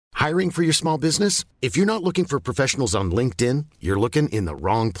Hiring for your small business? If you're not looking for professionals on LinkedIn, you're looking in the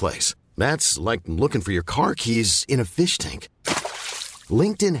wrong place. That's like looking for your car keys in a fish tank.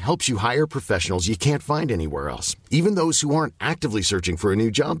 LinkedIn helps you hire professionals you can't find anywhere else, even those who aren't actively searching for a new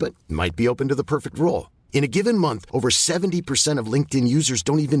job but might be open to the perfect role. In a given month, over 70% of LinkedIn users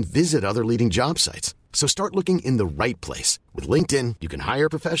don't even visit other leading job sites. So start looking in the right place. With LinkedIn, you can hire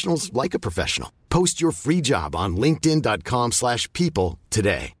professionals like a professional. Post your free job on linkedin.com/people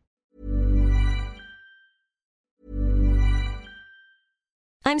today.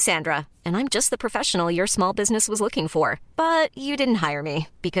 I'm Sandra, and I'm just the professional your small business was looking for. But you didn't hire me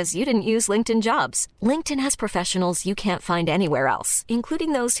because you didn't use LinkedIn Jobs. LinkedIn has professionals you can't find anywhere else,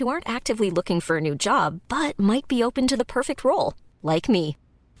 including those who aren't actively looking for a new job, but might be open to the perfect role, like me.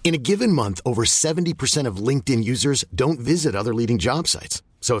 In a given month, over 70% of LinkedIn users don't visit other leading job sites.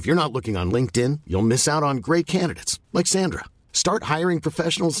 So if you're not looking on LinkedIn, you'll miss out on great candidates like Sandra. Start hiring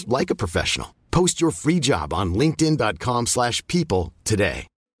professionals like a professional. Post your free job on linkedin.com/people today.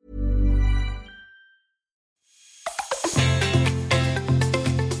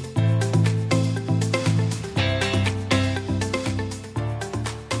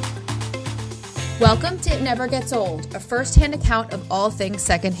 Welcome to It Never Gets Old, a first-hand account of all things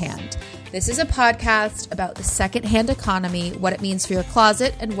secondhand. This is a podcast about the secondhand economy, what it means for your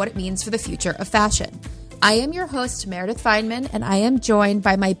closet, and what it means for the future of fashion. I am your host, Meredith Feynman, and I am joined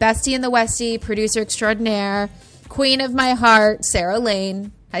by my bestie in the Westie, producer extraordinaire, queen of my heart, Sarah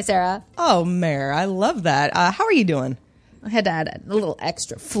Lane. Hi, Sarah. Oh, Mare, I love that. How are you doing? I had to add a little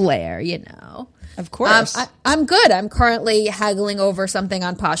extra flair, you know. Of course. I'm good. I'm currently haggling over something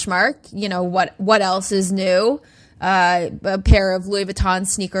on Poshmark. You know, what else is new? A pair of Louis Vuitton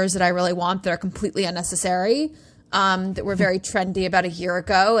sneakers that I really want that are completely unnecessary, that were very trendy about a year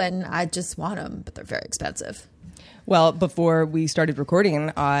ago, and I just want them, but they're very expensive. Well, before we started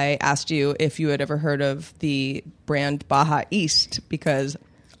recording, I asked you if you had ever heard of the brand Baja East, because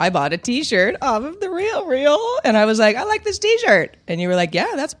I bought a t-shirt off of the Real, and I was like, I like this t-shirt. And you were like,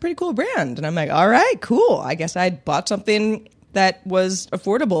 yeah, that's a pretty cool brand. And I'm like, all right, cool. I guess I bought something that was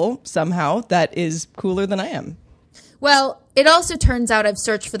affordable somehow that is cooler than I am. Well, it also turns out I've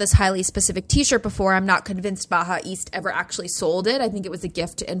searched for this highly specific t-shirt before. I'm not convinced Baja East ever actually sold it. I think it was a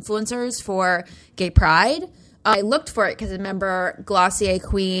gift to influencers for Gay Pride. I looked for it because I remember Glossier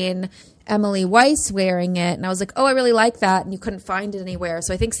Queen Emily Weiss wearing it, and I was like, oh, I really like that, and you couldn't find it anywhere.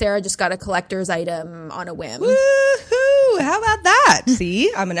 So I think Sarah just got a collector's item on a whim. Woohoo! How about that?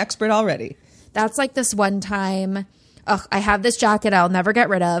 See, I'm an expert already. That's like this one time, I have this jacket I'll never get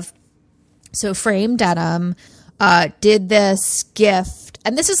rid of. So Frame Denim did this gift,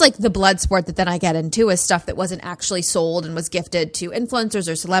 and this is like the blood sport that then I get into, is stuff that wasn't actually sold and was gifted to influencers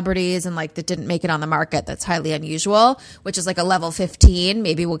or celebrities and like that didn't make it on the market. That's highly unusual, which is like a level 15.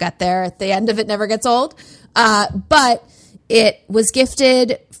 Maybe we'll get there at the end of It Never Gets Old. But it was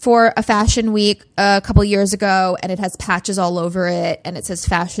gifted for a fashion week a couple years ago, and it has patches all over it, and it says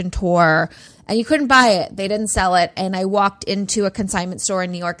Fashion Tour, and you couldn't buy it. They didn't sell it. And I walked into a consignment store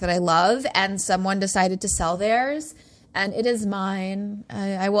in New York that I love, and someone decided to sell theirs, and it is mine.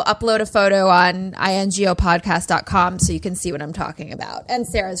 I will upload a photo on ingopodcast.com so you can see what I'm talking about, and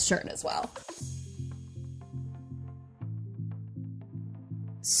Sarah's shirt as well.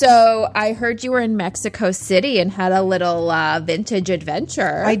 So I heard you were in Mexico City and had a little vintage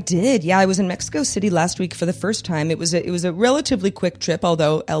adventure. I did. Yeah, I was in Mexico City last week for the first time. It was a relatively quick trip,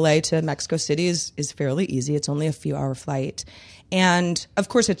 although LA to Mexico City is fairly easy. It's only a few hour flight. And of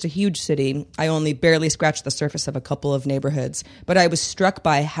course, it's a huge city. I only barely scratched the surface of a couple of neighborhoods, but I was struck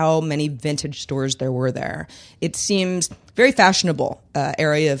by how many vintage stores there were there. It seems very fashionable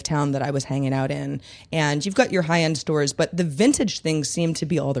area of town that I was hanging out in. And you've got your high-end stores, but the vintage things seem to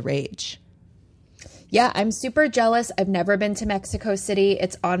be all the rage. Yeah, I'm super jealous. I've never been to Mexico City.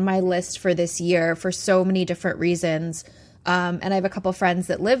 It's on my list for this year for so many different reasons. And I have a couple friends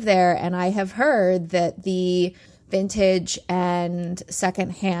that live there, and I have heard that the vintage and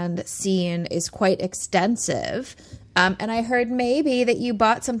secondhand scene is quite extensive. And I heard maybe that you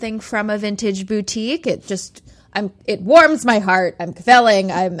bought something from a vintage boutique. It warms my heart. I'm felling.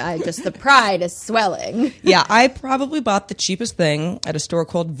 The pride is swelling. Yeah, I probably bought the cheapest thing at a store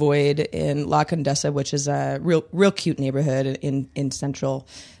called Void in La Condesa, which is a real cute neighborhood in central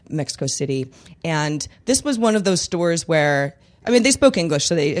Mexico City. And this was one of those stores where, I mean, they spoke English,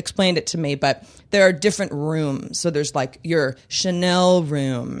 so they explained it to me, but there are different rooms. So there's like your Chanel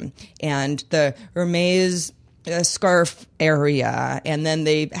room and the Hermes a scarf area, and then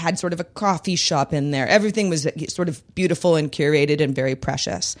they had sort of a coffee shop in there. Everything was sort of beautiful and curated and very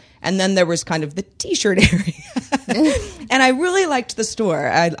precious. And then there was kind of the t-shirt area. And I really liked the store.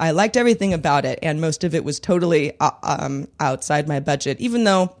 I liked everything about it, and most of it was totally outside my budget, even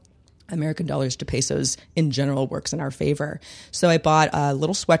though American dollars to pesos in general works in our favor. So I bought a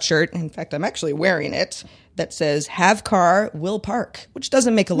little sweatshirt. In fact, I'm actually wearing it, that says, "Have car, will park," which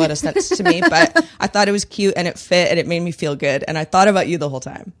doesn't make a lot of sense to me, but I thought it was cute and it fit and it made me feel good. And I thought about you the whole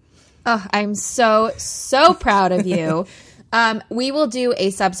time. Oh, I'm so proud of you. We will do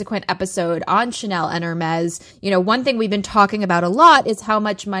a subsequent episode on Chanel and Hermes. You know, one thing we've been talking about a lot is how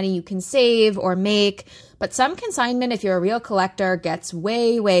much money you can save or make. But some consignment, if you're a real collector, gets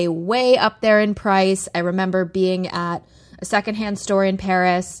way, way, way up there in price. I remember being at a secondhand store in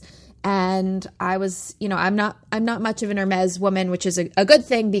Paris, and I was, you know, I'm not much of an Hermes woman, which is a good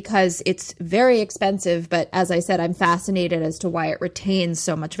thing because it's very expensive. But as I said, I'm fascinated as to why it retains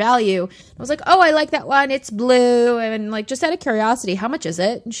so much value. I was like, oh, I like that one. It's blue. And like, just out of curiosity, how much is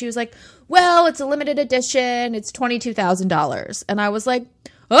it? And she was like, well, it's a limited edition. It's $22,000. And I was like,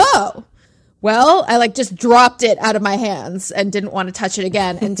 oh, well, I like just dropped it out of my hands and didn't want to touch it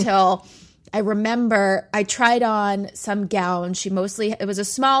again until I remember I tried on some gown. It was a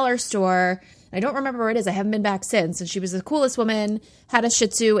smaller store. I don't remember where it is. I haven't been back since. And she was the coolest woman, had a Shih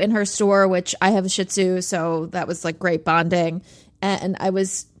Tzu in her store, which I have a Shih Tzu. So that was like great bonding. And I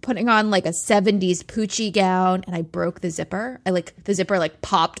was putting on like a 70s Pucci gown and I broke the zipper. The zipper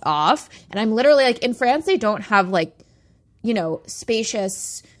popped off. And I'm literally like, in France, they don't have like, you know,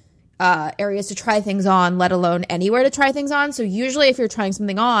 spacious areas to try things on, let alone anywhere to try things on. So usually if you're trying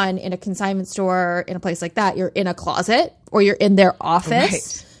something on in a consignment store, in a place like that, you're in a closet or you're in their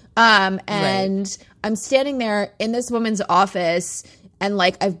office. Right. Right. I'm standing there in this woman's office and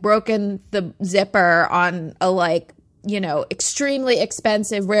like I've broken the zipper on a like, you know, extremely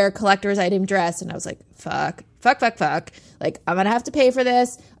expensive rare collector's item dress. And I was like, fuck. Like, I'm going to have to pay for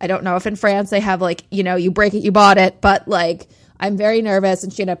this. I don't know if in France they have like, you know, you break it, you bought it, but like, I'm very nervous,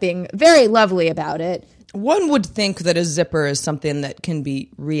 and she ended up being very lovely about it. One would think that a zipper is something that can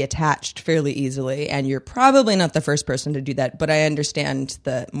be reattached fairly easily, and you're probably not the first person to do that, but I understand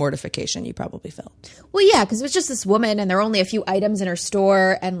the mortification you probably felt. Well, yeah, because it was just this woman, and there were only a few items in her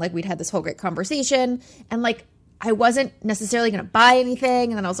store, and like we'd had this whole great conversation, and like I wasn't necessarily going to buy anything,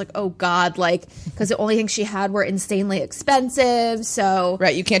 and then I was like, oh God, like, because the only things she had were insanely expensive, so...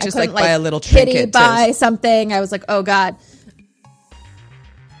 Right, you can't just like buy a little trinket. Buy something. I was like, oh God.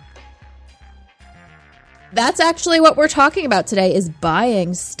 That's actually what we're talking about today is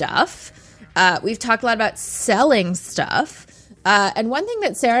buying stuff. We've talked a lot about selling stuff. And one thing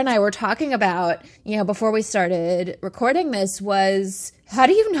that Sarah and I were talking about, you know, before we started recording this was, how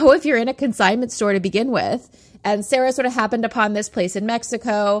do you know if you're in a consignment store to begin with? And Sarah sort of happened upon this place in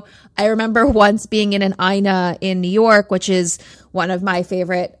Mexico. I remember once being in an Aina in New York, which is one of my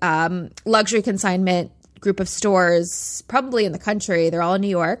favorite luxury consignment group of stores, probably in the country. They're all in New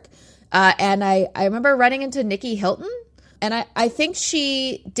York. And I remember running into Nikki Hilton, and I think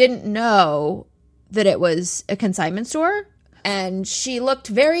she didn't know that it was a consignment store, and she looked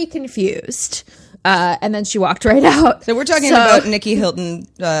very confused. And then she walked right out. So we're talking about Nikki Hilton,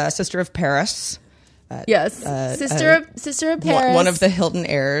 sister of Paris. Yes, sister of Paris. One of the Hilton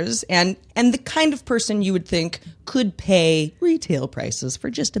heirs, and the kind of person you would think could pay retail prices for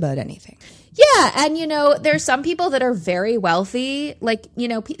just about anything. Yeah, and you know, there's some people that are very wealthy. Like, you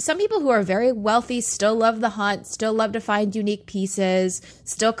know, some people who are very wealthy still love the hunt, still love to find unique pieces,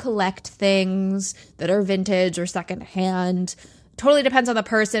 still collect things that are vintage or secondhand. Totally depends on the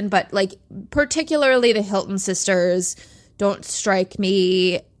person, but like particularly the Hilton sisters don't strike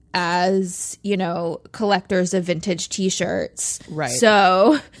me as, you know, collectors of vintage t-shirts. Right.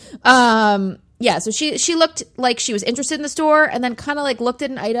 So, yeah, so she looked like she was interested in the store, and then kind of like looked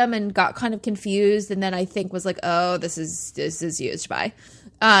at an item and got kind of confused, and then I think was like, oh, this is used by.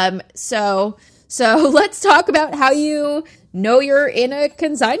 So let's talk about how you know you're in a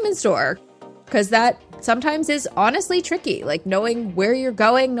consignment store, because that sometimes is honestly tricky, like knowing where you're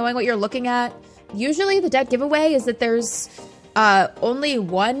going, knowing what you're looking at. Usually the dead giveaway is that there's only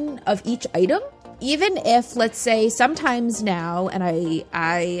one of each item. Even if, let's say, sometimes now, and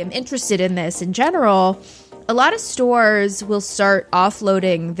I am interested in this in general, a lot of stores will start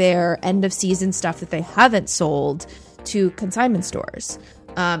offloading their end-of-season stuff that they haven't sold to consignment stores.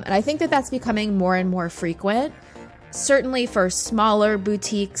 And I think that that's becoming more and more frequent. Certainly for smaller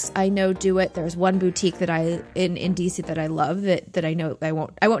boutiques, I know do it. There's one boutique that in DC that I love that I know I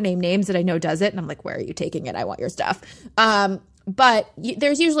won't name names that I know does it, and I'm like, where are you taking it? I want your stuff. But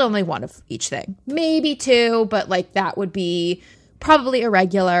there's usually only one of each thing, maybe two, but like that would be probably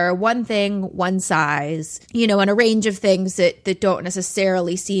irregular. One thing, one size, you know, and a range of things that don't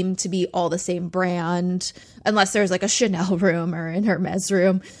necessarily seem to be all the same brand, unless there's like a Chanel room or an Hermes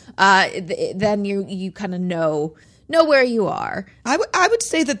room. Then you kind of know where you are. I would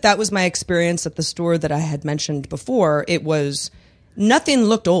say that was my experience at the store that I had mentioned before. It was, nothing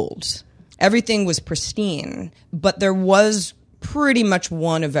looked old. Everything was pristine, but there was pretty much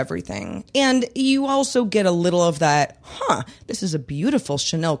one of everything. And you also get a little of that, this is a beautiful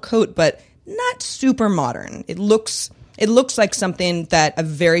Chanel coat, but not super modern. It looks like something that a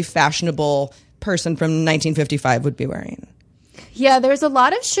very fashionable person from 1955 would be wearing. Yeah, there's a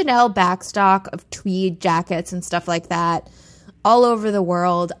lot of Chanel backstock of tweed jackets and stuff like that all over the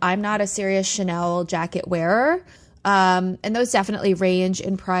world. I'm not a serious Chanel jacket wearer. And those definitely range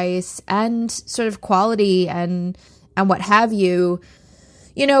in price and sort of quality and what have you.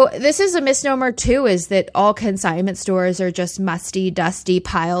 You know, this is a misnomer too, is that all consignment stores are just musty, dusty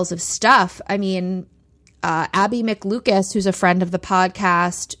piles of stuff. I mean, Abby McLucas, who's a friend of the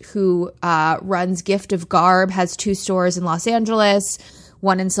podcast, who runs Gift of Garb, has 2 stores in Los Angeles,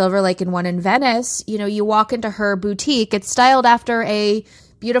 one in Silver Lake and one in Venice. You know, you walk into her boutique, it's styled after a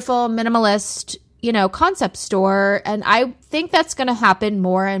beautiful minimalist, you know, concept store. And I think that's going to happen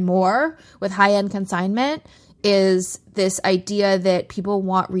more and more with high-end consignment, is this idea that people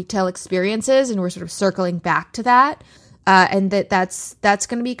want retail experiences, and we're sort of circling back to that, and that's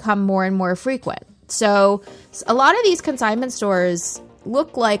going to become more and more frequent. So a lot of these consignment stores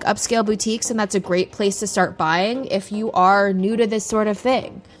look like upscale boutiques, and that's a great place to start buying if you are new to this sort of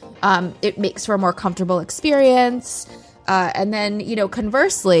thing. It makes for a more comfortable experience. And then, you know,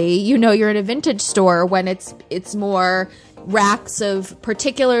 conversely, you know, you're in a vintage store when it's more racks of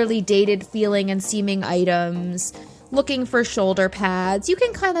particularly dated feeling and seeming items, looking for shoulder pads. You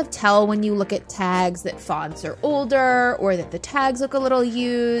can kind of tell when you look at tags that fonts are older or that the tags look a little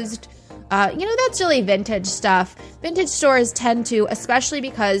used. You know, that's really vintage stuff. Vintage stores tend to, especially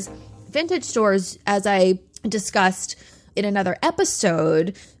because vintage stores, as I discussed in another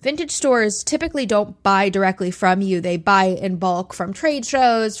episode, vintage stores typically don't buy directly from you. They buy in bulk from trade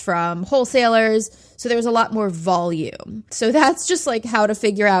shows, from wholesalers. So there's a lot more volume. So that's just like how to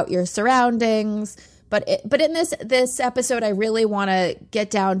figure out your surroundings. But in this episode, I really want to get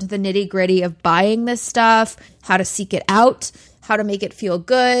down to the nitty gritty of buying this stuff, how to seek it out, how to make it feel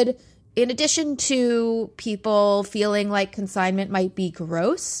good. In addition to people feeling like consignment might be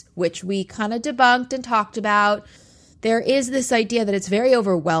gross, which we kind of debunked and talked about, there is this idea that it's very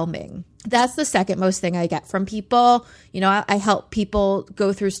overwhelming. That's the second most thing I get from people. You know, I help people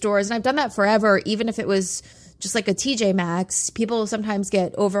go through stores, and I've done that forever, even if it was just like a TJ Maxx. People sometimes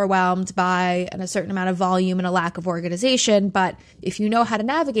get overwhelmed by a certain amount of volume and a lack of organization. But if you know how to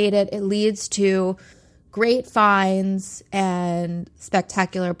navigate it, it leads to great finds and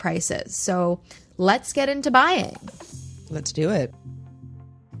spectacular prices. So let's get into buying. Let's do it.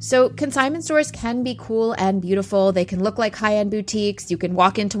 So consignment stores can be cool and beautiful. They can look like high-end boutiques. You can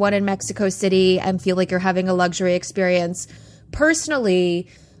walk into one in Mexico City and feel like you're having a luxury experience. Personally,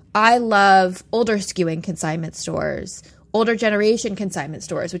 I love older skewing consignment stores, older generation consignment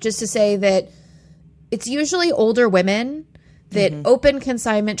stores, which is to say that it's usually older women that open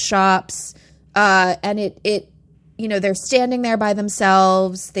consignment shops, and it you know, they're standing there by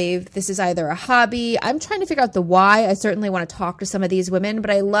themselves. This is either a hobby. I'm trying to figure out the why. I certainly want to talk to some of these women, but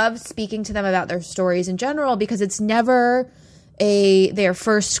I love speaking to them about their stories in general because it's never their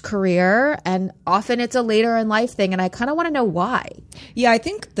first career, and often it's a later in life thing, and I kind of want to know why. Yeah, I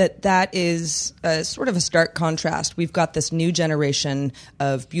think that is sort of a stark contrast. We've got this new generation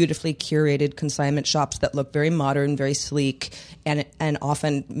of beautifully curated consignment shops that look very modern, very sleek, and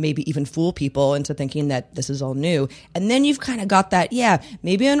often maybe even fool people into thinking that this is all new. And then you've kind of got that,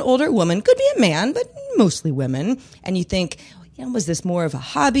 maybe an older woman, could be a man, but mostly women, and you think, was this more of a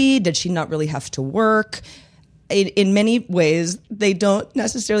hobby? Did she not really have to work? In many ways, they don't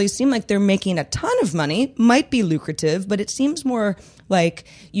necessarily seem like they're making a ton of money. Might be lucrative, but it seems more like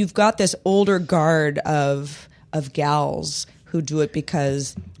you've got this older guard of gals who do it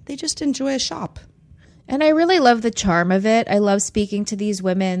because they just enjoy a shop. And I really love the charm of it. I love speaking to these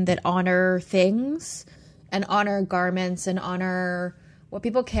women that honor things and honor garments and honor what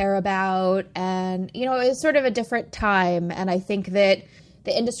people care about. And, you know, it's sort of a different time. And I think that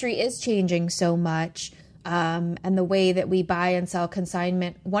the industry is changing so much. And the way that we buy and sell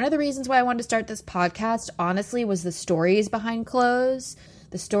consignment. One of the reasons why I wanted to start this podcast, honestly, was the stories behind clothes,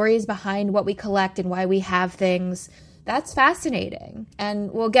 the stories behind what we collect and why we have things. That's fascinating.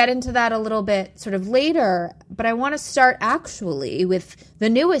 And we'll get into that a little bit sort of later. But I want to start actually with the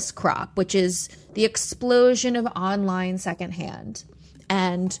newest crop, which is the explosion of online secondhand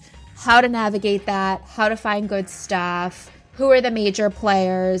and how to navigate that, how to find good stuff, who are the major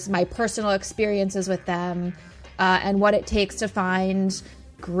players, my personal experiences with them, and what it takes to find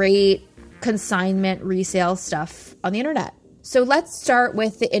great consignment resale stuff on the internet. So let's start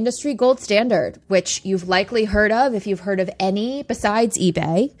with the industry gold standard, which you've likely heard of if you've heard of any besides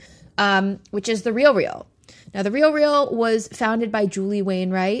eBay, which is The RealReal. Now, The RealReal was founded by Julie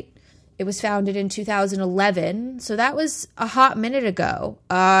Wainwright. It was founded in 2011, so that was a hot minute ago.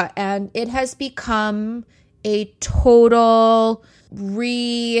 And it has become a total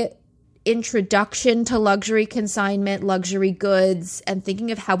reintroduction to luxury consignment, luxury goods, and thinking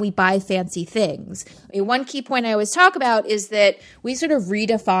of how we buy fancy things. One key point I always talk about is that we sort of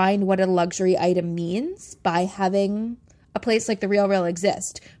redefined what a luxury item means by having a place like The RealReal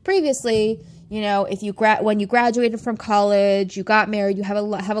exist. Previously, you know, if you when you graduated from college, you got married, you have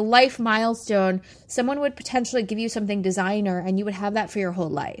a life milestone, someone would potentially give you something designer and you would have that for your whole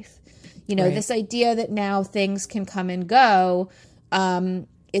life. You know, This idea that now things can come and go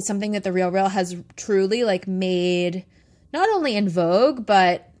is something that The RealReal has truly like made not only in vogue,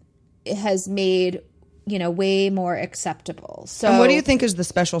 but it has made, you know, way more acceptable. So, and what do you think is the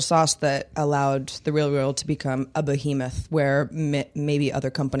special sauce that allowed The RealReal to become a behemoth where maybe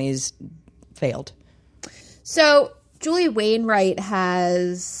other companies failed? So Julie Wainwright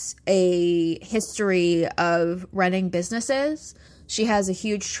has a history of running businesses. She has a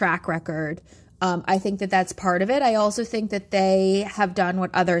huge track record. I think that that's part of it. I also think that they have done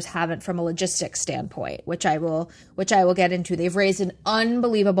what others haven't from a logistics standpoint, which I will get into. They've raised an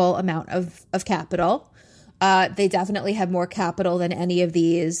unbelievable amount of capital. They definitely have more capital than any of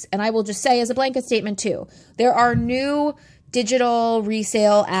these. And I will just say as a blanket statement too, there are new digital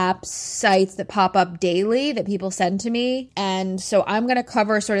resale apps, sites that pop up daily that people send to me. And so I'm going to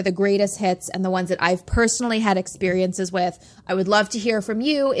cover sort of the greatest hits and the ones that I've personally had experiences with. I would love to hear from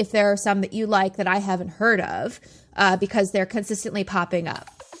you if there are some that you like that I haven't heard of, because they're consistently popping up.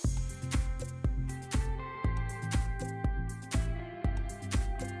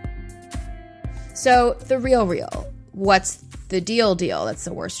 So The RealReal, what's the deal? That's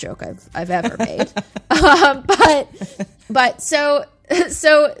the worst joke I've ever made. But so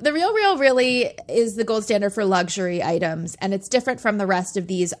The RealReal really is the gold standard for luxury items, and it's different from the rest of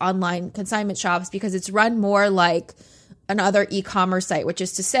these online consignment shops because it's run more like another e-commerce site, which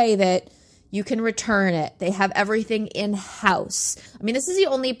is to say that you can return it. They have everything in-house. I mean, this is the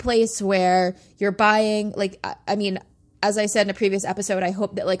only place where you're buying, like, I mean, as I said in a previous episode, I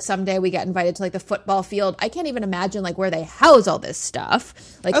hope that like someday we get invited to like the football field. I can't even imagine like where they house all this stuff.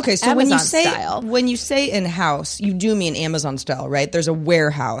 Like, okay, so Amazon when you say in-house, you do mean Amazon style, right? There's a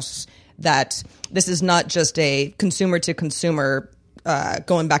warehouse that this is not just a consumer to consumer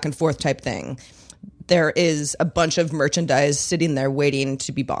going back and forth type thing. There is a bunch of merchandise sitting there waiting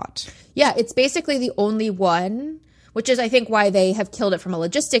to be bought. Yeah, it's basically the only one, which is I think why they have killed it from a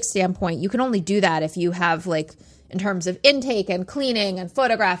logistics standpoint. You can only do that if you have like, in terms of intake and cleaning and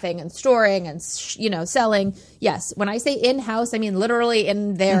photographing and storing and, you know, selling. Yes. When I say in-house, I mean literally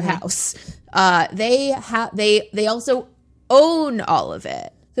in their house. They also own all of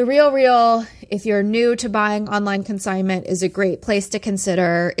it. The RealReal, if you're new to buying online consignment, is a great place to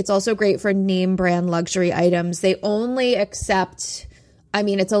consider. It's also great for name brand luxury items. They only accept, I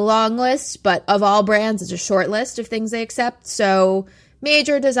mean, it's a long list, but of all brands, it's a short list of things they accept. So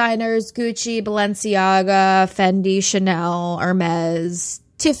major designers, Gucci, Balenciaga, Fendi, Chanel, Hermes,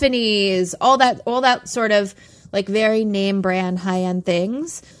 Tiffany's, all that sort of like very name brand high-end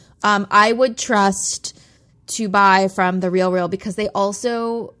things. I would trust to buy from The RealReal because they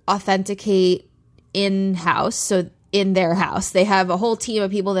also authenticate in-house. So in their house, they have a whole team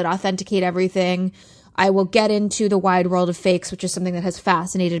of people that authenticate everything. I will get into the wide world of fakes, which is something that has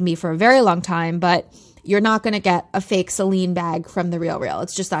fascinated me for a very long time, but you're not going to get a fake Celine bag from The RealReal.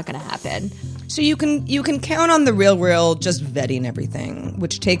 It's just not going to happen. So you can count on The RealReal just vetting everything,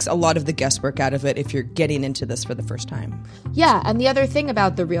 which takes a lot of the guesswork out of it if you're getting into this for the first time. Yeah, and the other thing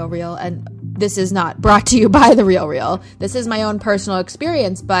about The RealReal, and this is not brought to you by The RealReal, this is my own personal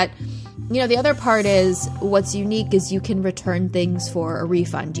experience, but you know, the other part is what's unique is you can return things for a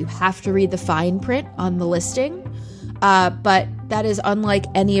refund. You have to read the fine print on the listing, but that is unlike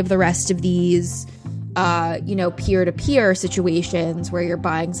any of the rest of these peer-to-peer situations where you're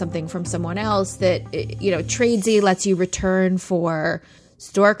buying something from someone else that, you know, Tradesy lets you return for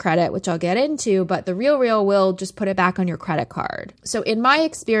store credit, which I'll get into, but the RealReal will just put it back on your credit card. So in my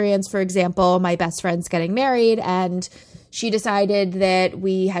experience, for example, my best friend's getting married and she decided that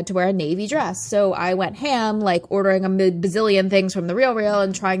we had to wear a navy dress. So I went ham, like ordering a bazillion things from the RealReal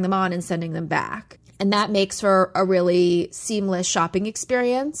and trying them on and sending them back. And that makes for a really seamless shopping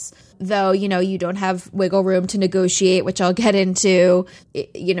experience. Though, you know, you don't have wiggle room to negotiate, which I'll get into.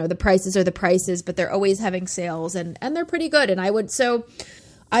 You know, the prices are the prices, but they're always having sales and they're pretty good. And I would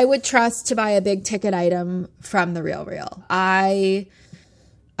trust to buy a big ticket item from the RealReal. I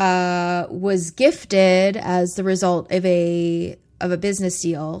was gifted, as the result of a business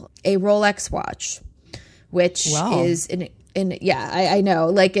deal, a Rolex watch, which is I know,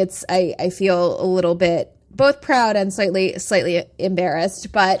 like I feel a little bit both proud and slightly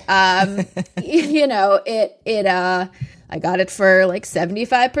embarrassed, but you know, I got it for like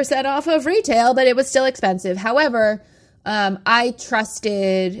 75% off of retail, but it was still expensive. However, I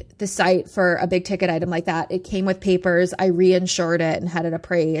trusted the site for a big ticket item like that. It came with papers. I reinsured it and had it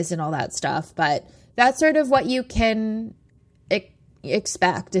appraised and all that stuff. But that's sort of what you can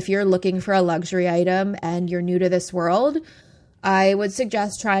expect if you're looking for a luxury item and you're new to this world. I would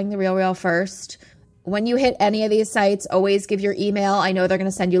suggest trying the RealReal first. When you hit any of these sites, always give your email. I know they're going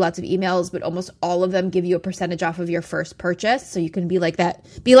to send you lots of emails, but almost all of them give you a percentage off of your first purchase. So you can be like that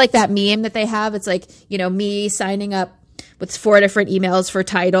meme that they have. It's like, you know, me signing up with 4 different emails for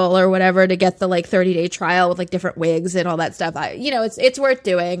Tidal or whatever to get the like 30-day trial with like different wigs and all that stuff. It's worth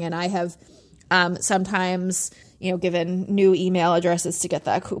doing. And I have sometimes, you know, given new email addresses to get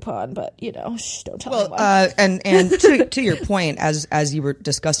that coupon, but you know, don't tell anyone. And to your point, as you were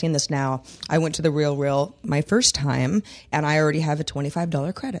discussing this now, I went to the RealReal my first time and I already have a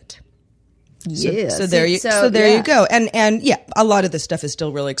 $25 credit. So there you go. And yeah, a lot of this stuff is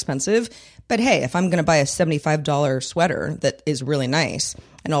still really expensive, but hey, if I'm going to buy a $75 sweater that is really nice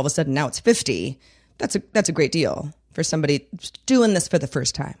and all of a sudden now it's $50, that's a great deal for somebody doing this for the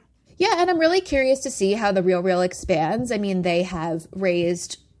first time. Yeah, and I'm really curious to see how the RealReal expands. I mean, they have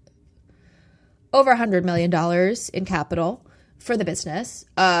raised over $100 million in capital for the business,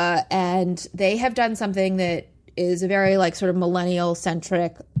 and they have done something that is a very like sort of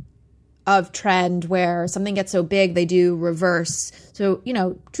millennial-centric of trend where something gets so big, they do reverse. So, you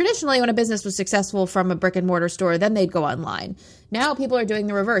know, traditionally when a business was successful from a brick and mortar store, then they'd go online. Now people are doing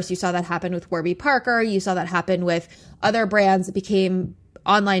the reverse. You saw that happen with Warby Parker. You saw that happen with other brands that became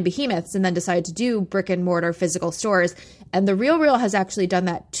online behemoths and then decided to do brick and mortar physical stores. And the RealReal has actually done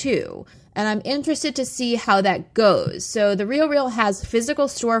that too. And I'm interested to see how that goes. So the RealReal has physical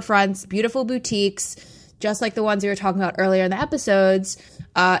storefronts, beautiful boutiques, just like the ones we were talking about earlier in the episodes.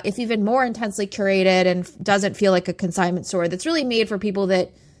 It's even more intensely curated and doesn't feel like a consignment store that's really made for people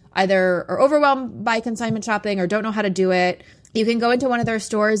that either are overwhelmed by consignment shopping or don't know how to do it. You can go into one of their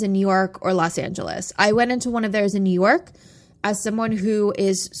stores in New York or Los Angeles. I went into one of theirs in New York. As someone who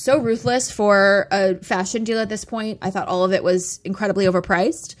is so ruthless for a fashion deal at this point, I thought all of it was incredibly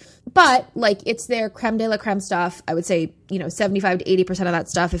overpriced. But like, it's their creme de la creme stuff. I would say, you know, 75 to 80% of that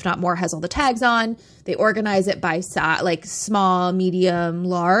stuff, if not more, has all the tags on. They organize it by size, like small, medium,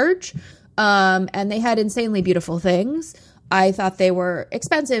 large. And they had insanely beautiful things. I thought they were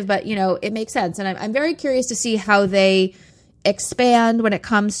expensive, but you know, it makes sense. And I'm very curious to see how they expand when it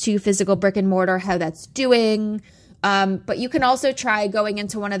comes to physical brick and mortar, how that's doing. But you can also try going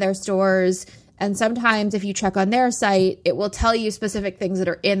into one of their stores, and sometimes if you check on their site, it will tell you specific things that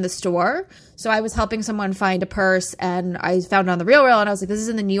are in the store. So I was helping someone find a purse and I found it on the RealReal and I was like, this is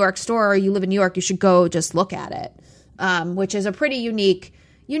in the New York store. You live in New York, you should go just look at it, which is a pretty unique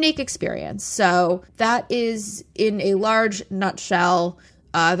experience. So that is in a large nutshell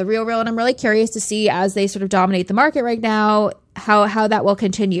the RealReal, and I'm really curious to see as they sort of dominate the market right now, how that will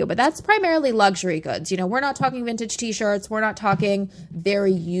continue. But that's primarily luxury goods. You know, we're not talking vintage t-shirts. We're not talking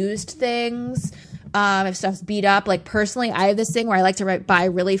very used things. If stuff's beat up, like personally, I have this thing where I like to buy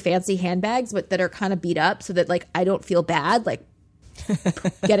really fancy handbags, but that are kind of beat up so that like I don't feel bad, like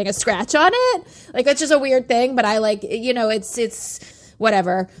getting a scratch on it. Like that's just a weird thing, but I like, you know, it's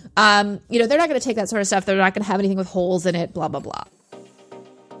whatever. You know, they're not going to take that sort of stuff. They're not going to have anything with holes in it, blah, blah, blah.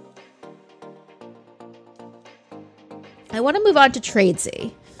 I want to move on to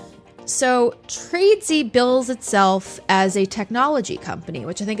Tradesy. So Tradesy bills itself as a technology company,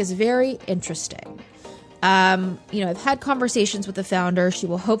 which I think is very interesting. You know, I've had conversations with the founder. She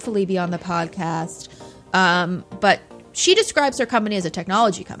will hopefully be on the podcast. But she describes her company as a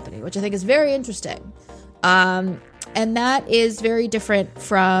technology company, which I think is very interesting. And that is very different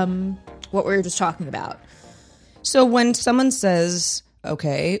from what we were just talking about. So when someone says,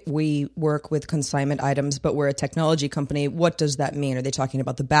 okay, we work with consignment items, but we're a technology company. What does that mean? Are they talking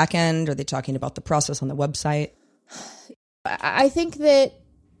about the back end? Are they talking about the process on the website? I think that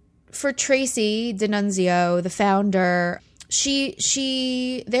for Tracy D'Annunzio, the founder,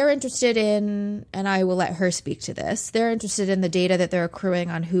 they're interested in, and I will let her speak to this, they're interested in the data that they're accruing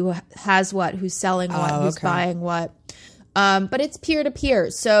on who has what, who's selling what, who's buying what. But it's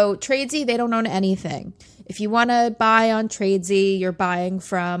peer-to-peer. So Tradesy, they don't own anything. If you want to buy on Tradesy, you're buying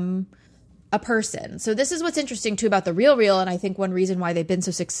from a person. So this is what's interesting too about the RealReal, and I think one reason why they've been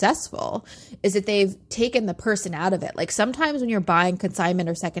so successful is that they've taken the person out of it. Like sometimes when you're buying consignment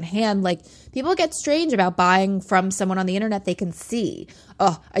or secondhand, like people get strange about buying from someone on the internet they can see.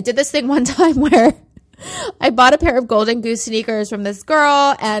 Oh, I did this thing one time where I bought a pair of Golden Goose sneakers from this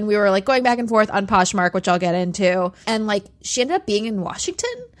girl, and we were like going back and forth on Poshmark, which I'll get into. And like she ended up being in Washington,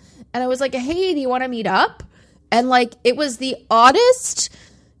 and I was like, hey, do you want to meet up? And like it was the oddest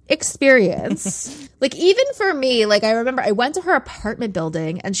experience. Like even for me, like I remember I went to her apartment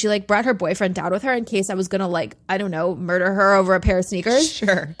building and she like brought her boyfriend down with her in case I was gonna like, I don't know, murder her over a pair of sneakers.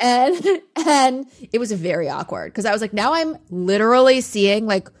 Sure. And it was very awkward because I was like, now I'm literally seeing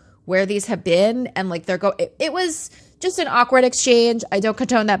like where these have been, and like it was just an awkward exchange. I don't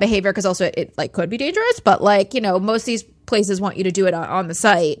condone that behavior because also it like could be dangerous, but like, you know, most of these places want you to do it on the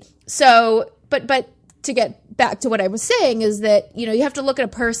site. So but to get back to what I was saying is that, you know, you have to look at a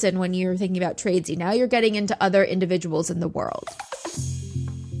person when you're thinking about Tradesy. Now you're getting into other individuals in the world.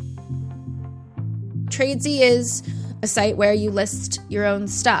 Tradesy is a site where you list your own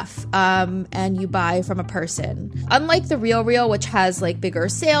stuff and you buy from a person. Unlike the RealReal, which has like bigger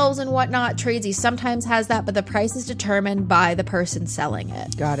sales and whatnot, Tradesy sometimes has that, but the price is determined by the person selling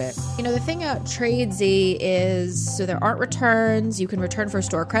it. Got it. You know, the thing about Tradesy is, so there aren't returns. You can return for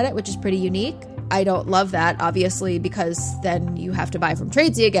store credit, which is pretty unique. I don't love that, obviously, because then you have to buy from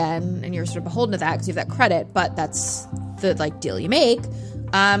Tradesy again and you're sort of beholden to that because you have that credit, but that's the like deal you make.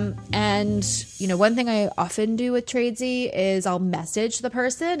 And, you know, one thing I often do with Tradesy is I'll message the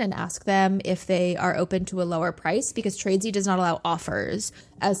person and ask them if they are open to a lower price, because Tradesy does not allow offers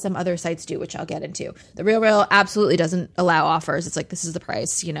as some other sites do, which I'll get into. The RealReal absolutely doesn't allow offers. It's like, this is the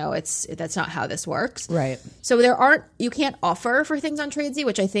price, you know, that's not how this works. Right. So you can't offer for things on Tradesy,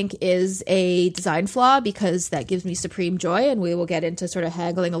 which I think is a design flaw because that gives me supreme joy. And we will get into sort of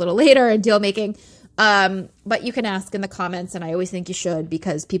haggling a little later and deal making. But you can ask in the comments, and I always think you should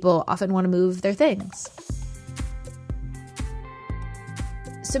because people often want to move their things.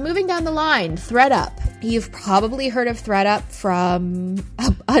 So moving down the line, ThredUp. You've probably heard of ThredUp from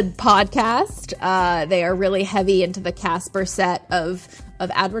a podcast. They are really heavy into the Casper set of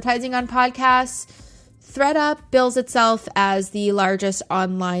advertising on podcasts. ThredUp bills itself as the largest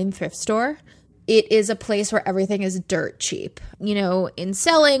online thrift store. It is a place where everything is dirt cheap. You know, in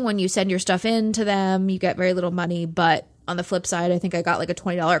selling, when you send your stuff in to them, you get very little money. But on the flip side, I think I got like a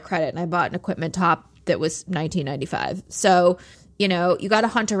 $20 credit and I bought an equipment top that was $19.95. So, you know, you got to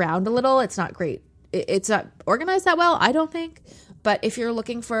hunt around a little. It's not great. It's not organized that well, I don't think. But if you're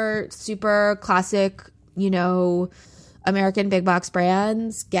looking for super classic, you know, American big box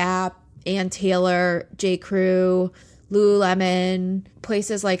brands, Gap, Ann Taylor, J. Crew, Lululemon,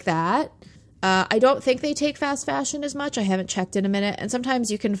 places like that, I don't think they take fast fashion as much. I haven't checked in a minute. And sometimes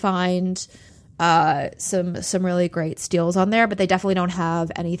you can find some really great steals on there, but they definitely don't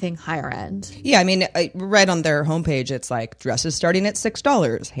have anything higher end. Yeah, I mean, right on their homepage, it's like dresses starting at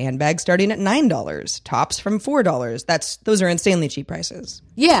 $6, handbags starting at $9, tops from $4. Those are insanely cheap prices.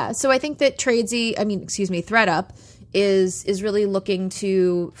 Yeah, so I think that ThredUp is really looking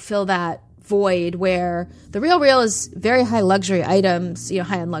to fill that void where the RealReal is very high luxury items, you know,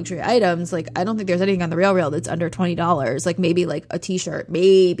 high-end luxury items. Like, I don't think there's anything on the RealReal that's under $20, like maybe like a t-shirt,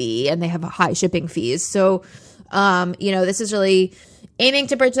 maybe, and they have high shipping fees. So, you know, this is really aiming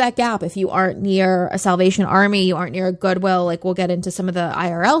to bridge that gap. If you aren't near a Salvation Army, you aren't near a Goodwill, like we'll get into some of the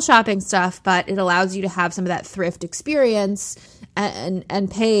IRL shopping stuff, but it allows you to have some of that thrift experience and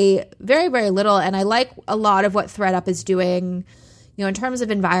pay very, very little. And I like a lot of what ThredUp is doing, you know, in terms of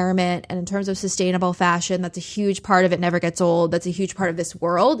environment and in terms of sustainable fashion. That's a huge part of it. Never gets old. That's a huge part of this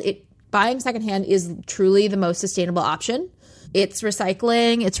world. Buying secondhand is truly the most sustainable option. It's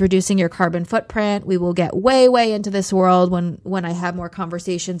recycling. It's reducing your carbon footprint. We will get way, way into this world when I have more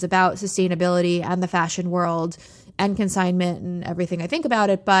conversations about sustainability and the fashion world and consignment and everything I think about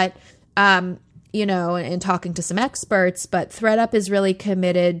it. But, you know, and talking to some experts, but ThredUp is really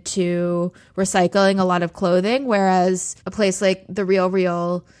committed to recycling a lot of clothing, whereas a place like the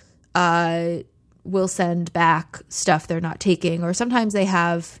RealReal will send back stuff they're not taking, or sometimes they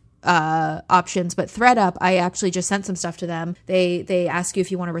have options, but ThreadUp, I actually just sent some stuff to them. They ask you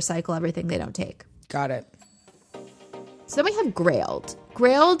if you want to recycle everything they don't take. Got it. So then we have Grailed.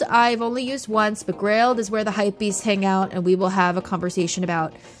 Grailed I've only used once, but Grailed is where the hypebeasts hang out, and we will have a conversation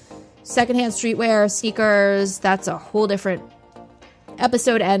about secondhand streetwear, sneakers. That's a whole different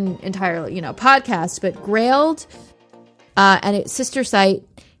episode and entire, podcast. But Grailed and its sister site,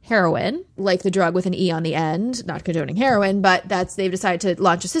 Heroin, like the drug with an E on the end, not condoning heroin, but they've decided to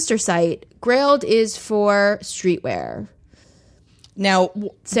launch a sister site. Grailed is for streetwear. Now,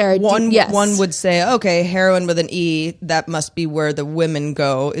 Sarah, one would say, okay, heroin with an E, that must be where the women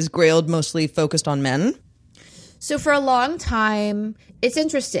go. Is Grailed mostly focused on men? So for a long time, it's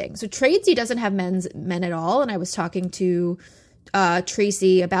interesting. So Tradesy doesn't have men at all, and I was talking to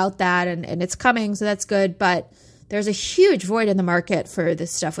Tracy about that, and it's coming, so that's good. But there's a huge void in the market for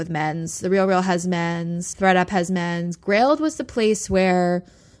this stuff with men's. The RealReal has men's, ThreadUp has men's. Grailed was the place where,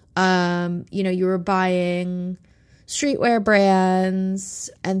 you were buying streetwear brands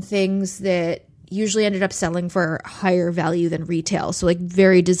and things that usually ended up selling for higher value than retail. So like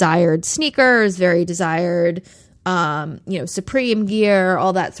very desired sneakers, very desired, Supreme gear,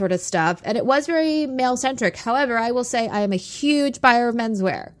 all that sort of stuff. And it was very male centric. However, I will say I am a huge buyer of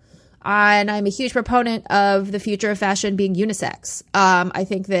menswear. And I'm a huge proponent of the future of fashion being unisex. I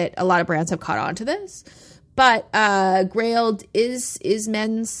think that a lot of brands have caught on to this. But Grailed is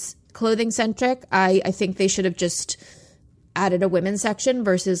men's clothing centric. I think they should have just added a women's section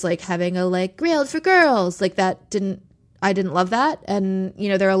versus like having a like Grailed for girls. Like I didn't love that. And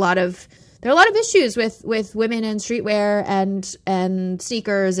there are a lot of issues with women and streetwear and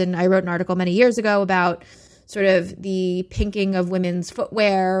sneakers. And I wrote an article many years ago about sort of the pinking of women's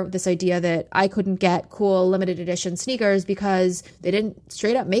footwear, this idea that I couldn't get cool limited edition sneakers because they didn't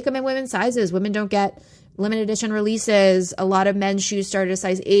straight up make them in women's sizes. Women don't get limited edition releases. A lot of men's shoes started at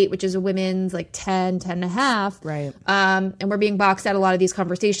size 8, which is a women's like 10 and a half. Right. And we're being boxed out a lot of these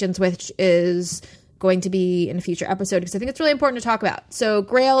conversations, which is going to be in a future episode because I think it's really important to talk about. So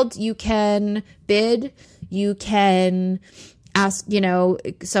Grailed, you can bid, you can ask, a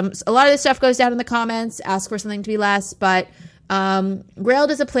lot of this stuff goes down in the comments, ask for something to be less, but Grailed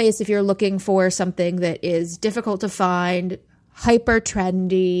is a place if you're looking for something that is difficult to find, hyper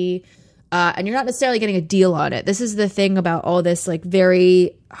trendy, and you're not necessarily getting a deal on it. This is the thing about all this like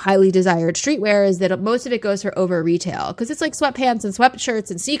very highly desired streetwear is that most of it goes for over retail because it's like sweatpants and sweatshirts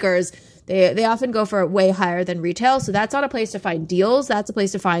and sneakers. They often go for way higher than retail. So that's not a place to find deals. That's a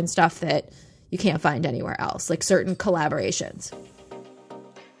place to find stuff that you can't find anywhere else, like certain collaborations.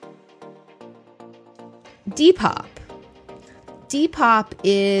 Depop. Depop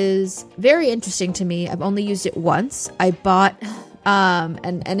is very interesting to me. I've only used it once. I bought...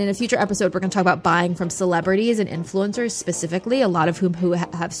 and in a future episode, we're going to talk about buying from celebrities and influencers specifically, a lot of whom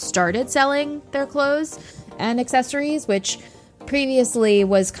have started selling their clothes and accessories, which previously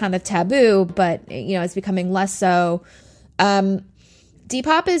was kind of taboo, but, it's becoming less so.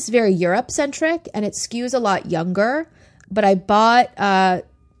 Depop is very Europe-centric, and it skews a lot younger, but I bought,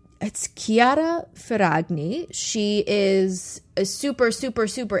 it's Chiara Ferragni. She is a super, super,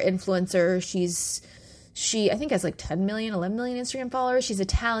 super influencer. She, I think, has like 10 million, 11 million Instagram followers. She's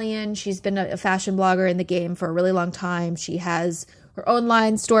Italian. She's been a fashion blogger in the game for a really long time. She has her own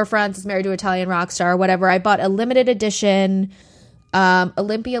line storefronts, is married to an Italian rock star, whatever. I bought a limited edition.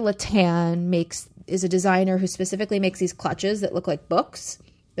 Olympia Latan is a designer who specifically makes these clutches that look like books.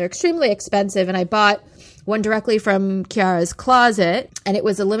 They're extremely expensive, and I bought one directly from Chiara's closet, and it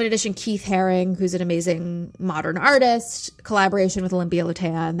was a limited edition Keith Haring, who's an amazing modern artist, collaboration with Olympia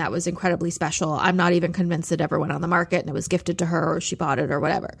Latan. That was incredibly special. I'm not even convinced it ever went on the market, and it was gifted to her, or she bought it, or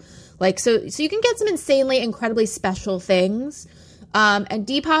whatever. So you can get some insanely, incredibly special things. And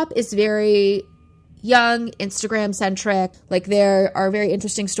Depop is very young, Instagram-centric. Like, there are very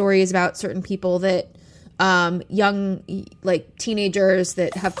interesting stories about certain people that young, like teenagers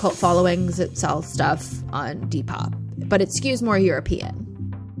that have cult followings that sell stuff on Depop, but it skews more European.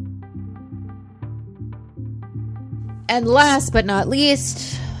 And last but not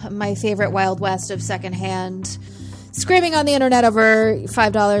least, my favorite Wild West of secondhand, screaming on the internet over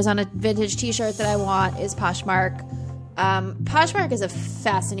 $5 on a vintage t-shirt that I want, is Poshmark. Poshmark is a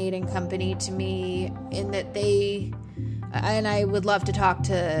fascinating company to me in that and I would love to talk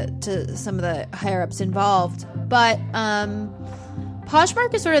to some of the higher-ups involved, but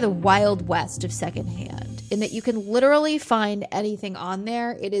Poshmark is sort of the Wild West of secondhand in that you can literally find anything on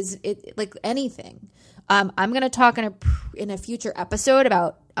there. It like anything. I'm going to talk in a future episode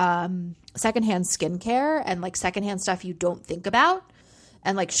about secondhand skincare and like secondhand stuff you don't think about.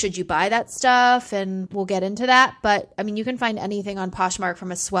 and like, should you buy that stuff? And we'll get into that. But I mean, you can find anything on Poshmark,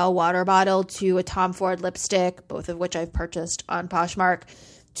 from a Swell water bottle to a Tom Ford lipstick, both of which I've purchased on Poshmark,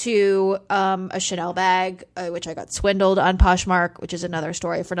 to a Chanel bag, which I got swindled on Poshmark, which is another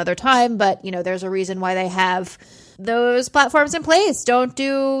story for another time. But, you know, there's a reason why they have those platforms in place. Don't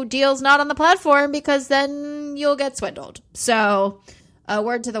do deals not on the platform, because then you'll get swindled. So, a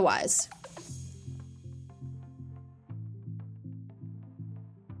word to the wise.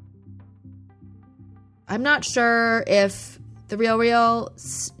 I'm not sure if the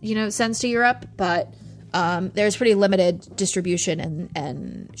RealReal, you know, sends to Europe, but there's pretty limited distribution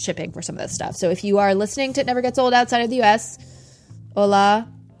and shipping for some of this stuff. So if you are listening to It Never Gets Old outside of the US, hola,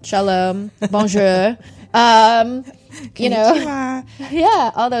 shalom, bonjour, you know,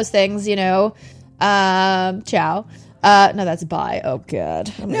 yeah, all those things, you know, ciao. No, that's bye. Oh,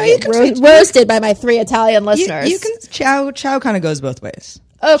 God. No, you can roasted by my 3 Italian listeners. You can ciao kind of goes both ways.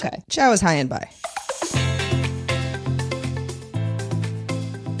 Okay. Ciao is high and bye.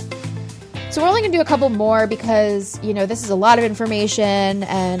 So we're only going to do a couple more because, you know, this is a lot of information,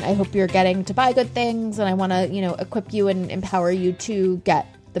 and I hope you're getting to buy good things, and I want to, you know, equip you and empower you to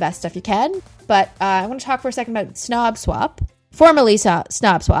get the best stuff you can. But I want to talk for a second about Snob Swap, formerly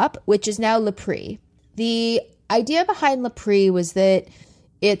Snob Swap, which is now Leprix. The idea behind Leprix was that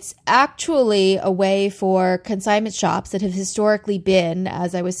it's actually a way for consignment shops that have historically been,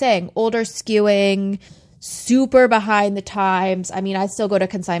 as I was saying, older skewing, super behind the times. I mean, I still go to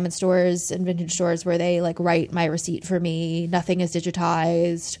consignment stores and vintage stores where they like write my receipt for me. Nothing is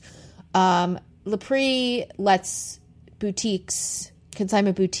digitized. Leprix lets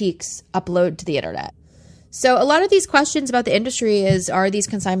consignment boutiques upload to the internet. So a lot of these questions about the industry is, are these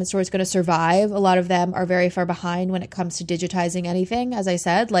consignment stores going to survive? A lot of them are very far behind when it comes to digitizing anything, as I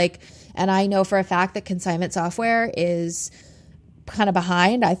said. And I know for a fact that consignment software is kind of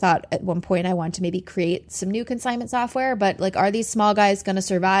behind. I thought at one point I wanted to maybe create some new consignment software, but like, are these small guys going to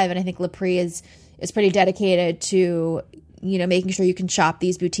survive? And I think Leprix is pretty dedicated to, you know, making sure you can shop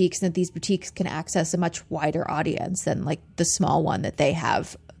these boutiques and that these boutiques can access a much wider audience than like the small one that they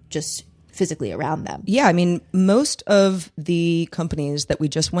have just physically around them. Yeah, I mean, most of the companies that we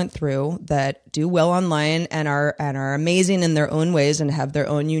just went through that do well online and are amazing in their own ways and have their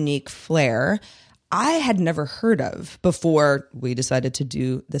own unique flair, I had never heard of before we decided to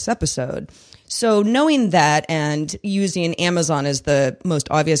do this episode. So knowing that and using Amazon as the most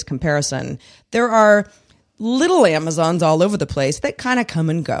obvious comparison, there are little Amazons all over the place that kind of come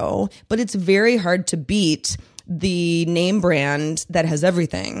and go, but it's very hard to beat the name brand that has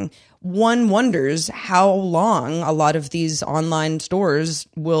everything. One wonders how long a lot of these online stores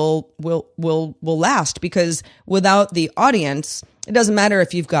will last, because without the audience, it doesn't matter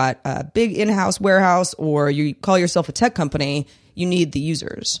if you've got a big in-house warehouse or you call yourself a tech company, you need the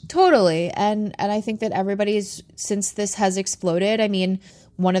users. Totally. And I think that everybody's, since this has exploded, I mean,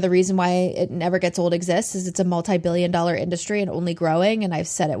 one of the reasons why It Never Gets Old exists is it's a multi-billion-dollar industry and only growing. And I've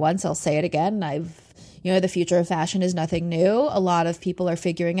said it once, I'll say it again. The future of fashion is nothing new. A lot of people are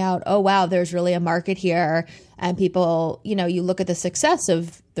figuring out, oh, wow, there's really a market here. And people, you know, you look at the success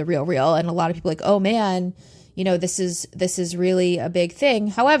of the RealReal and a lot of people are like, oh, man, you know, this is really a big thing.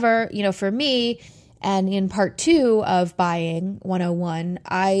 However, you know, for me, and in part 2 of Buying 101,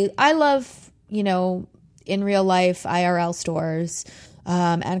 I love, you know, in real life IRL stores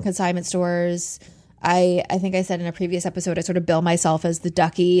and consignment stores. I think I said in a previous episode, I sort of bill myself as the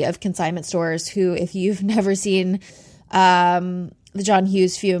Ducky of consignment stores, who, if you've never seen the John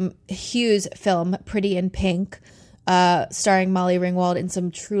Hughes film Pretty in Pink, starring Molly Ringwald in some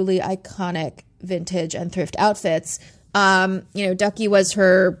truly iconic vintage and thrift outfits, you know, Ducky was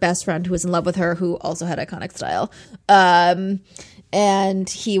her best friend who was in love with her, who also had iconic style. And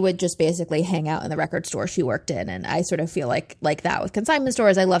he would just basically hang out in the record store she worked in. And I sort of feel like that with consignment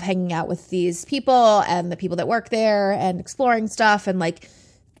stores. I love hanging out with these people and the people that work there and exploring stuff and, like,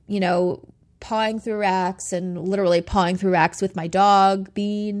 you know, pawing through racks and literally pawing through racks with my dog,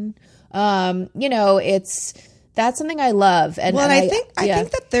 Bean. You know, that's something I love. And I think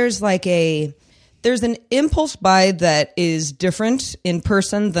that there's an impulse buy that is different in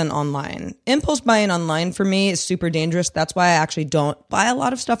person than online. Impulse buying online for me is super dangerous. That's why I actually don't buy a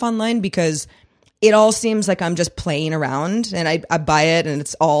lot of stuff online, because it all seems like I'm just playing around and I buy it and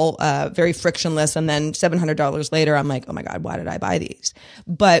it's all very frictionless. And then $700 later, I'm like, oh my God, why did I buy these?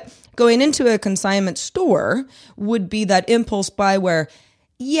 But going into a consignment store would be that impulse buy where,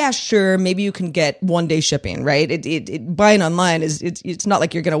 yeah, sure, maybe you can get one-day shipping, right? Buying online it's not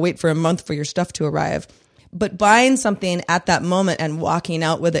like you're going to wait for a month for your stuff to arrive. But buying something at that moment and walking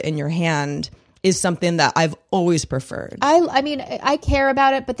out with it in your hand is something that I've always preferred. I mean, I care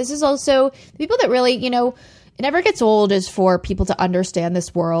about it, but this is also the people that really, you know, It Never Gets Old is for people to understand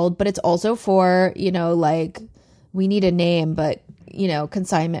this world, but it's also for, you know, like, we need a name, but, you know,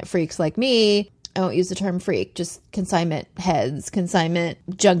 consignment freaks like me. I won't use the term freak, just consignment heads, consignment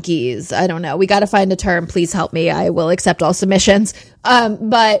junkies. I don't know. We got to find a term. Please help me. I will accept all submissions.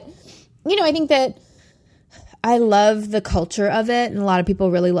 But, you know, I think that I love the culture of it, and a lot of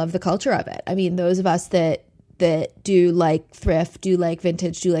people really love the culture of it. I mean, those of us that do like thrift, do like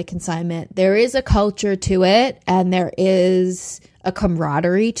vintage, do like consignment, there is a culture to it, and there is a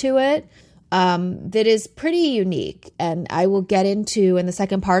camaraderie to it that is pretty unique. And I will get into, in the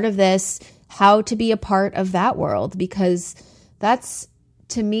second part of this, how to be a part of that world, because that's,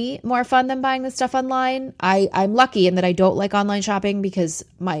 to me, more fun than buying the stuff online. I'm lucky in that I don't like online shopping because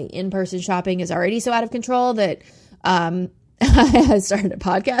my in-person shopping is already so out of control that I started a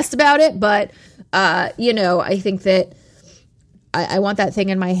podcast about it. But, you know, I think that I want that thing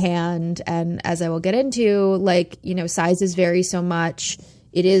in my hand. And as I will get into, like, you know, sizes vary so much.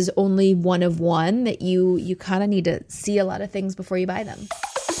 It is only one of one that you kind of need to see a lot of things before you buy them.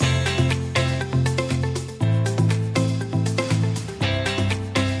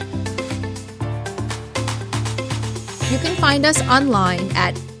 You can find us online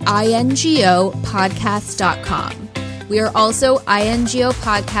at ingopodcast.com. We are also INGO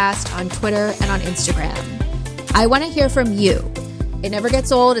Podcast on Twitter and on Instagram. I want to hear from you. It never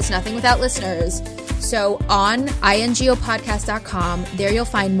gets old. It's nothing without listeners. So on ingopodcast.com, there you'll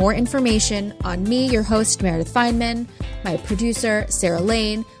find more information on me, your host, Meredith Fineman, my producer, Sarah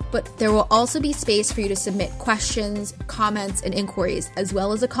Lane, but there will also be space for you to submit questions, comments, and inquiries, as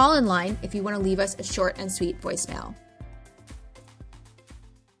well as a call-in line if you want to leave us a short and sweet voicemail.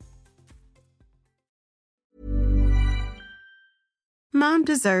 Mom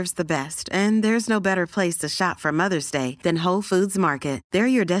deserves the best, and there's no better place to shop for Mother's Day than Whole Foods Market. They're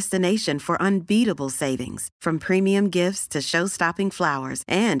your destination for unbeatable savings, from premium gifts to show-stopping flowers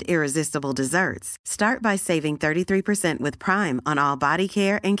and irresistible desserts. Start by saving 33% with Prime on all body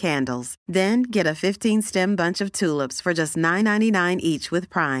care and candles. Then get a 15-stem bunch of tulips for just $9.99 each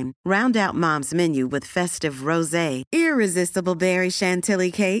with Prime. Round out Mom's menu with festive rosé, irresistible berry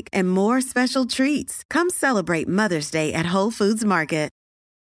chantilly cake, and more special treats. Come celebrate Mother's Day at Whole Foods Market.